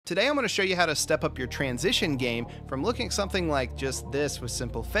Today I'm going to show you how to step up your transition game from looking something like just this with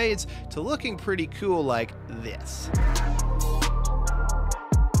simple fades to looking pretty cool like this.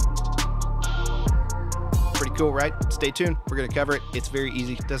 Pretty cool, right? Stay tuned. We're going to cover it. It's very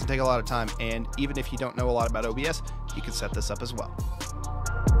easy. It doesn't take a lot of time. And even if you don't know a lot about OBS, you can set this up as well.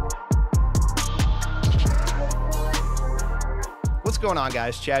 What's going on,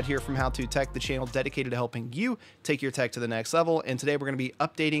 guys? Chad here from How To Tech, the channel dedicated to helping you take your tech to the next level. And today we're going to be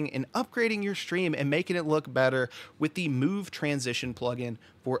updating and upgrading your stream and making it look better with the Move Transition plugin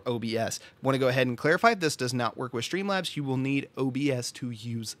for OBS. I want to go ahead and clarify, this does not work with Streamlabs. You will need OBS to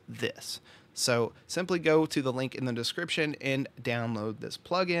use this. So simply go to the link in the description and download this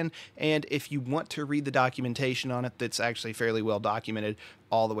plugin. And if you want to read the documentation on it, that's actually fairly well documented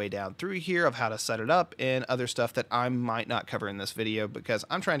all the way down through here of how to set it up and other stuff that I might not cover in this video because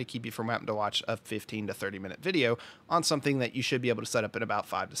I'm trying to keep you from having to watch a 15 to 30 minute video on something that you should be able to set up in about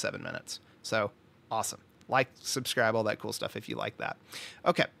 5 to 7 minutes. So awesome. Like, subscribe, all that cool stuff if you like that.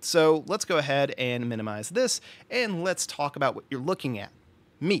 Okay, so let's go ahead and minimize this and let's talk about what you're looking at.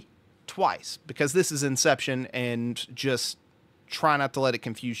 Me. Twice, because this is Inception, and just try not to let it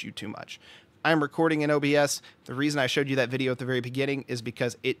confuse you too much. I'm recording in OBS. The reason I showed you that video at the very beginning is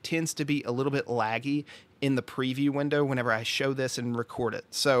because it tends to be a little bit laggy in the preview window whenever I show this and record it.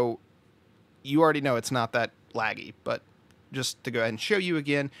 So you already know it's not that laggy, but just to go ahead and show you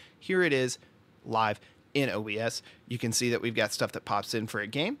again, here it is live in OBS. You can see that we've got stuff that pops in for a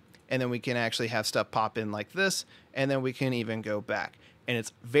game, and then we can actually have stuff pop in like this, and then we can even go back. And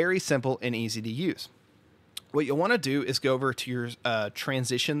it's very simple and easy to use. What you'll want to do is go over to your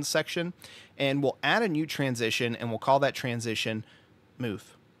transitions section, and we'll add a new transition, and we'll call that transition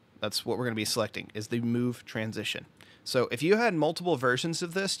Move. That's what we're going to be selecting, is the Move transition. So if you had multiple versions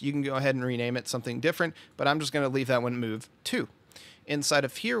of this, you can go ahead and rename it something different, but I'm just going to leave that one Move 2. Inside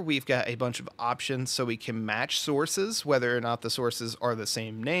of here, we've got a bunch of options so we can match sources, whether or not the sources are the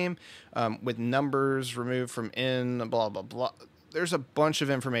same name, with numbers removed from in, blah, blah, blah. There's a bunch of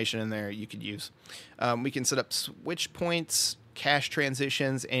information in there you could use. We can set up switch points, cache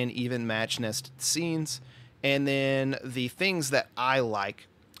transitions, and even match nested scenes. And then the things that I like,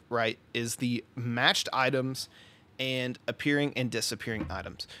 right, is the matched items and appearing and disappearing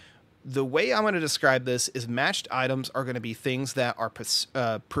items. The way I'm going to describe this is matched items are going to be things that are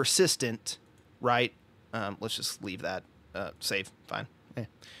persistent, right? Let's just leave that, save, fine.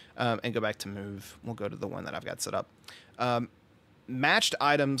 And go back to Move. We'll go to the one that I've got set up. Matched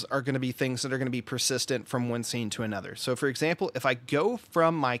items are going to be things that are going to be persistent from one scene to another. So for example, if I go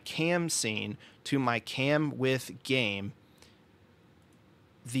from my cam scene to my cam with game,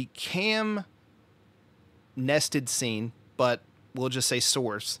 the cam nested scene, but we'll just say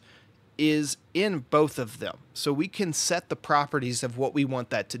source, is in both of them. So we can set the properties of what we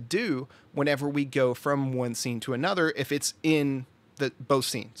want that to do whenever we go from one scene to another if it's in both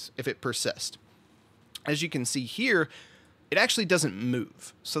scenes, if it persists. As you can see here, it actually doesn't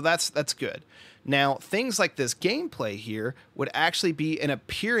move, so that's good. Now, things like this gameplay here would actually be an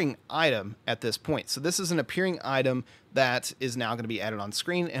appearing item at this point. So this is an appearing item that is now going to be added on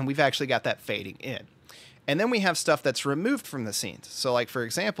screen, and we've actually got that fading in. And then we have stuff that's removed from the scenes. So like, for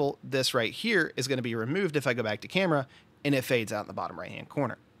example, this right here is going to be removed if I go back to camera, and it fades out in the bottom right-hand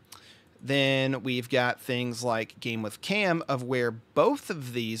corner. Then we've got things like Game with Cam, of where both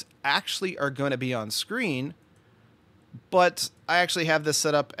of these actually are going to be on screen, but I actually have this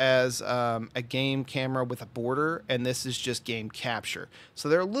set up as a game camera with a border, and this is just game capture. So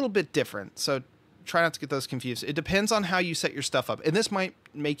they're a little bit different. So try not to get those confused. It depends on how you set your stuff up. And this might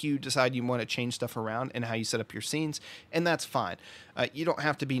make you decide you want to change stuff around and how you set up your scenes, and that's fine. You don't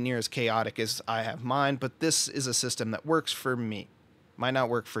have to be near as chaotic as I have mine, but this is a system that works for me. Might not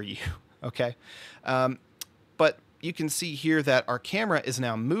work for you, okay? But you can see here that our camera is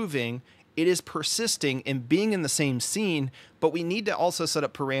now moving. It is persisting and being in the same scene, but we need to also set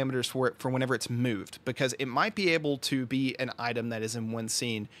up parameters for it for whenever it's moved, because it might be able to be an item that is in one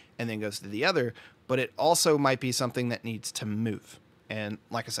scene and then goes to the other, but it also might be something that needs to move. And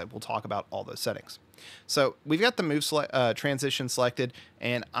like I said, we'll talk about all those settings. So we've got the move transition selected,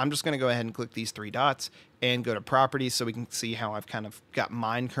 and I'm just going to go ahead and click these 3 dots and go to properties so we can see how I've kind of got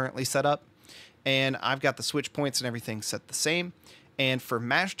mine currently set up. And I've got the switch points and everything set the same. And for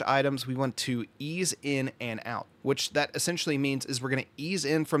matched items, we want to ease in and out, which that essentially means is we're going to ease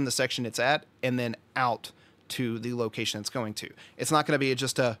in from the section it's at and then out to the location it's going to. It's not going to be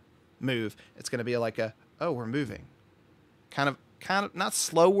just a move. It's going to be like a, oh, we're moving. Kind of not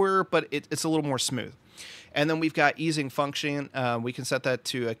slower, but it's a little more smooth. And then we've got easing function. We can set that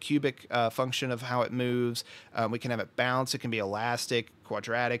to a cubic function of how it moves. We can have it bounce. It can be elastic,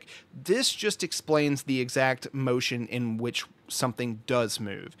 quadratic. This just explains the exact motion in which something does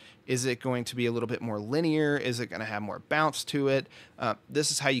move. Is it going to be a little bit more linear? Is it going to have more bounce to it?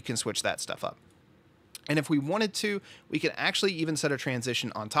 This is how you can switch that stuff up. And if we wanted to, we can actually even set a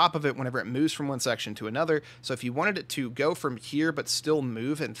transition on top of it whenever it moves from one section to another. So if you wanted it to go from here but still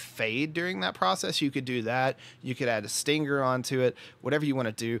move and fade during that process, you could do that. You could add a stinger onto it, whatever you want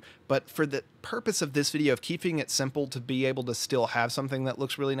to do. But for the purpose of this video of keeping it simple to be able to still have something that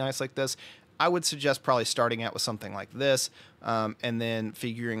looks really nice like this, I would suggest probably starting out with something like this, and then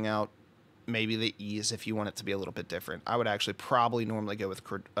figuring out maybe the ease if you want it to be a little bit different. I would actually probably normally go with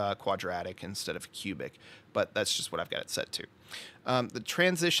quadratic instead of cubic, but that's just what I've got it set to. The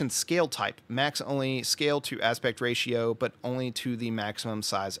transition scale type, max only scale to aspect ratio, but only to the maximum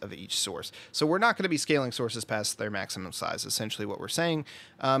size of each source. So we're not going to be scaling sources past their maximum size, essentially what we're saying,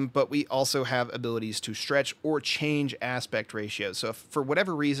 but we also have abilities to stretch or change aspect ratios. So if for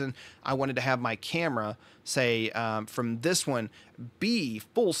whatever reason I wanted to have my camera, say from this one, be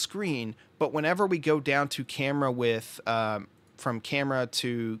full screen, but whenever we go down to camera with, from camera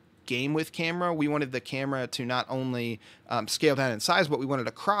to game with camera, we wanted the camera to not only scale down in size, but we wanted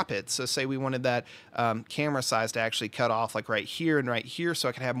to crop it. So say we wanted that camera size to actually cut off like right here and right here, so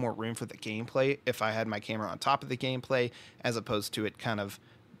I could have more room for the gameplay if I had my camera on top of the gameplay, as opposed to it kind of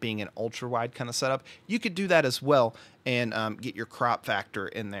being an ultra wide kind of setup. You could do that as well and get your crop factor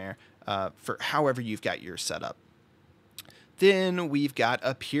in there for however you've got yours set up. Then we've got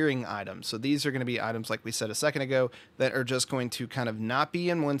appearing items. So these are going to be items, like we said a second ago, that are just going to kind of not be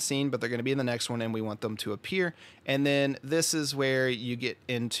in one scene, but they're going to be in the next one, and we want them to appear. And then this is where you get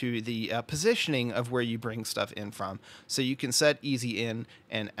into the positioning of where you bring stuff in from. So you can set easy in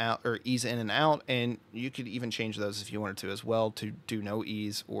and out, or ease in and out, and you could even change those if you wanted to as well, to do no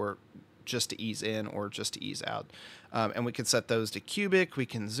ease, or just to ease in, or just to ease out. And we can set those to cubic. We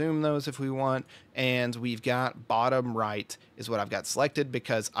can zoom those if we want. And we've got bottom right is what I've got selected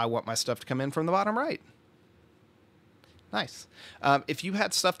because I want my stuff to come in from the bottom right. Nice. If you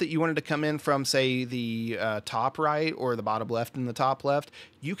had stuff that you wanted to come in from, say, the top right or the bottom left and the top left,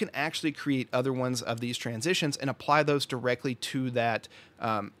 you can actually create other ones of these transitions and apply those directly to that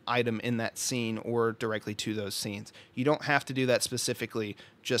item in that scene or directly to those scenes. You don't have to do that specifically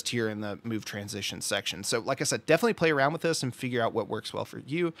just here in the move transition section. So like I said, definitely play around with this and figure out what works well for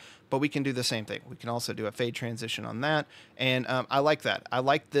you, but we can do the same thing. We can also do a fade transition on that. And I like that. I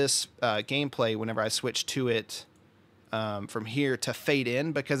like this gameplay whenever I switch to it from here to fade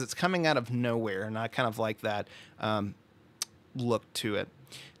in, because it's coming out of nowhere, and I kind of like that look to it.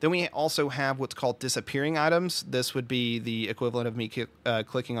 Then we also have what's called disappearing items. This would be the equivalent of me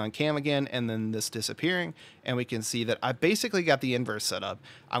clicking on cam again and then this disappearing, and we can see that I basically got the inverse set up.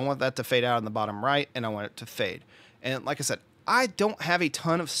 I want that to fade out in the bottom right, and I want it to fade. And like I said, I don't have a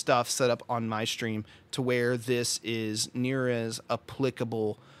ton of stuff set up on my stream to where this is near as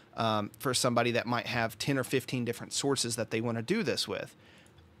applicable for somebody that might have 10 or 15 different sources that they want to do this with.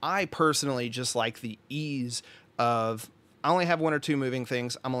 I personally just like the ease of, I only have one or two moving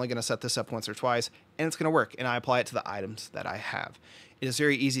things. I'm only going to set this up once or twice, and it's going to work, and I apply it to the items that I have. It is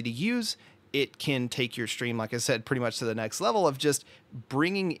very easy to use. It can take your stream, like I said, pretty much to the next level of just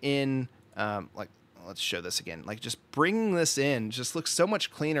bringing in, like, let's show this again, like just bringing this in just looks so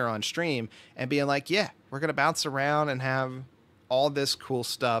much cleaner on stream, and being like, yeah, we're going to bounce around and have all this cool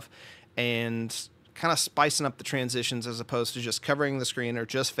stuff, and kind of spicing up the transitions as opposed to just covering the screen or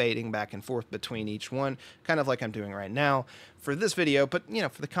just fading back and forth between each one, kind of like I'm doing right now for this video. But, you know,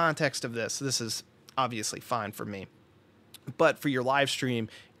 for the context of this is obviously fine for me. But for your live stream,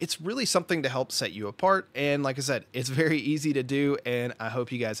 it's really something to help set you apart. And like I said, it's very easy to do, and I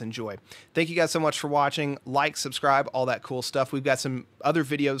hope you guys enjoy. Thank you guys so much for watching. Like, subscribe, all that cool stuff. We've got some other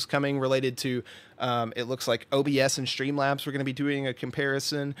videos coming related to, it looks like OBS and Streamlabs. We're going to be doing a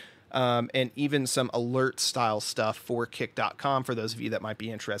comparison, and even some alert style stuff for kick.com for those of you that might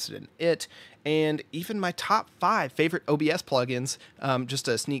be interested in it. And even my top 5 favorite OBS plugins, just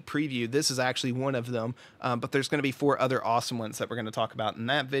a sneak preview. This is actually one of them, but there's going to be 4 other awesome ones that we're going to talk about in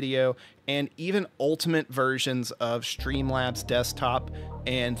that video, and even ultimate versions of Streamlabs Desktop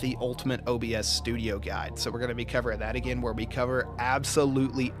and the ultimate OBS Studio Guide. So we're going to be covering that again, where we cover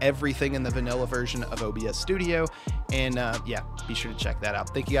absolutely everything in the vanilla version of OBS Studio. And yeah, be sure to check that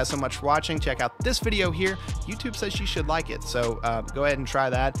out. Thank you guys so much for watching. Check out this video here. YouTube says you should like it, so go ahead and try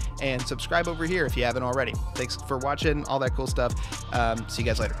that, and subscribe over here if you haven't already. Thanks for watching, all that cool stuff. See you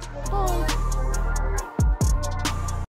guys later. Bye.